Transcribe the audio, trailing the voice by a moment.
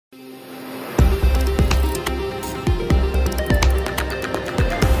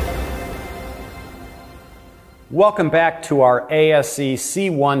Welcome back to our ASE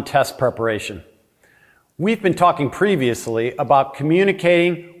C1 test preparation. We've been talking previously about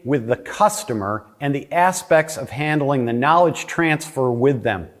communicating with the customer and the aspects of handling the knowledge transfer with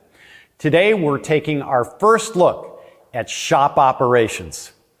them. Today we're taking our first look at shop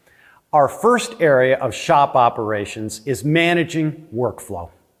operations. Our first area of shop operations is managing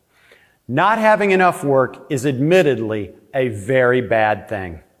workflow. Not having enough work is admittedly a very bad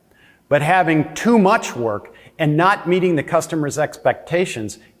thing. But having too much work and not meeting the customer's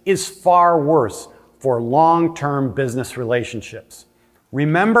expectations is far worse for long-term business relationships.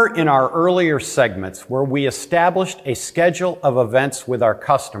 Remember in our earlier segments where we established a schedule of events with our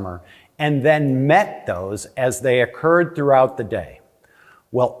customer and then met those as they occurred throughout the day.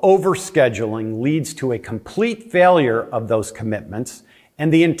 Well, overscheduling leads to a complete failure of those commitments,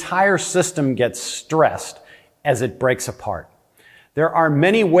 and the entire system gets stressed as it breaks apart. There are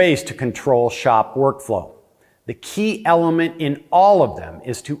many ways to control shop workflow. The key element in all of them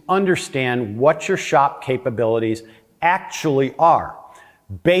is to understand what your shop capabilities actually are,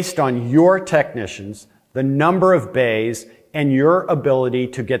 based on your technicians, the number of bays, and your ability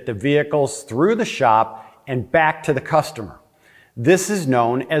to get the vehicles through the shop and back to the customer. This is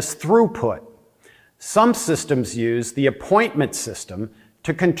known as throughput. Some systems use the appointment system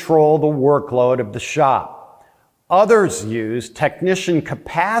to control the workload of the shop. Others use technician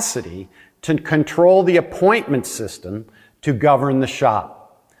capacity to control the appointment system to govern the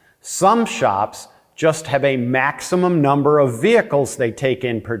shop. Some shops just have a maximum number of vehicles they take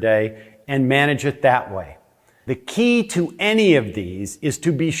in per day and manage it that way. The key to any of these is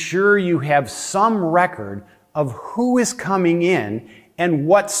to be sure you have some record of who is coming in and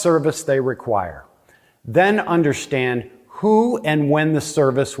what service they require. Then understand who and when the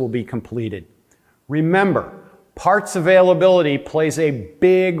service will be completed. Remember, parts availability plays a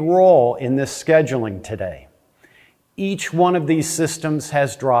big role in this scheduling today. Each one of these systems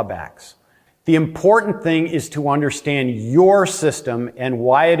has drawbacks. The important thing is to understand your system and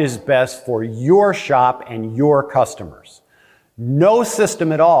why it is best for your shop and your customers. No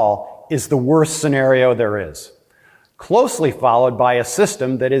system at all is the worst scenario there is, closely followed by a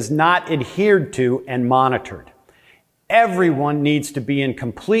system that is not adhered to and monitored. Everyone needs to be in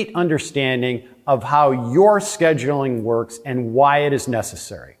complete understanding of how your scheduling works and why it is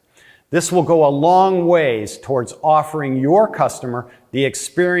necessary. This will go a long ways towards offering your customer the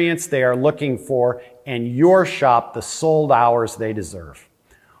experience they are looking for and your shop the sold hours they deserve.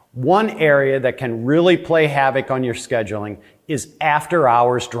 One area that can really play havoc on your scheduling is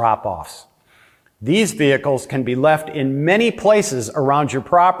after-hours drop-offs. These vehicles can be left in many places around your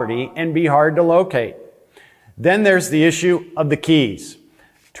property and be hard to locate. Then there's the issue of the keys.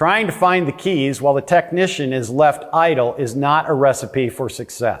 Trying to find the keys while the technician is left idle is not a recipe for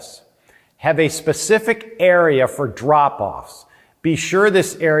success. Have a specific area for drop-offs. Be sure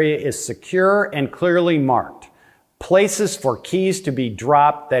this area is secure and clearly marked. Places for keys to be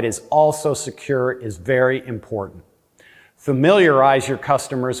dropped that is also secure is very important. Familiarize your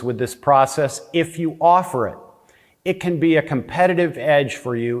customers with this process if you offer it. It can be a competitive edge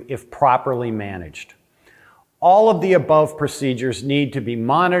for you if properly managed. All of the above procedures need to be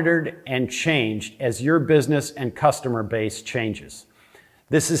monitored and changed as your business and customer base changes.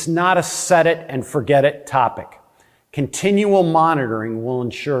 This is not a set it and forget it topic. Continual monitoring will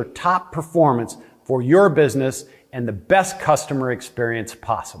ensure top performance for your business and the best customer experience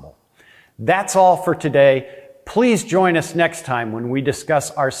possible. That's all for today. Please join us next time when we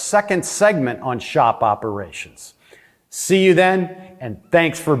discuss our second segment on shop operations. See you then, and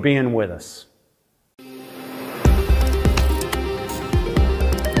thanks for being with us.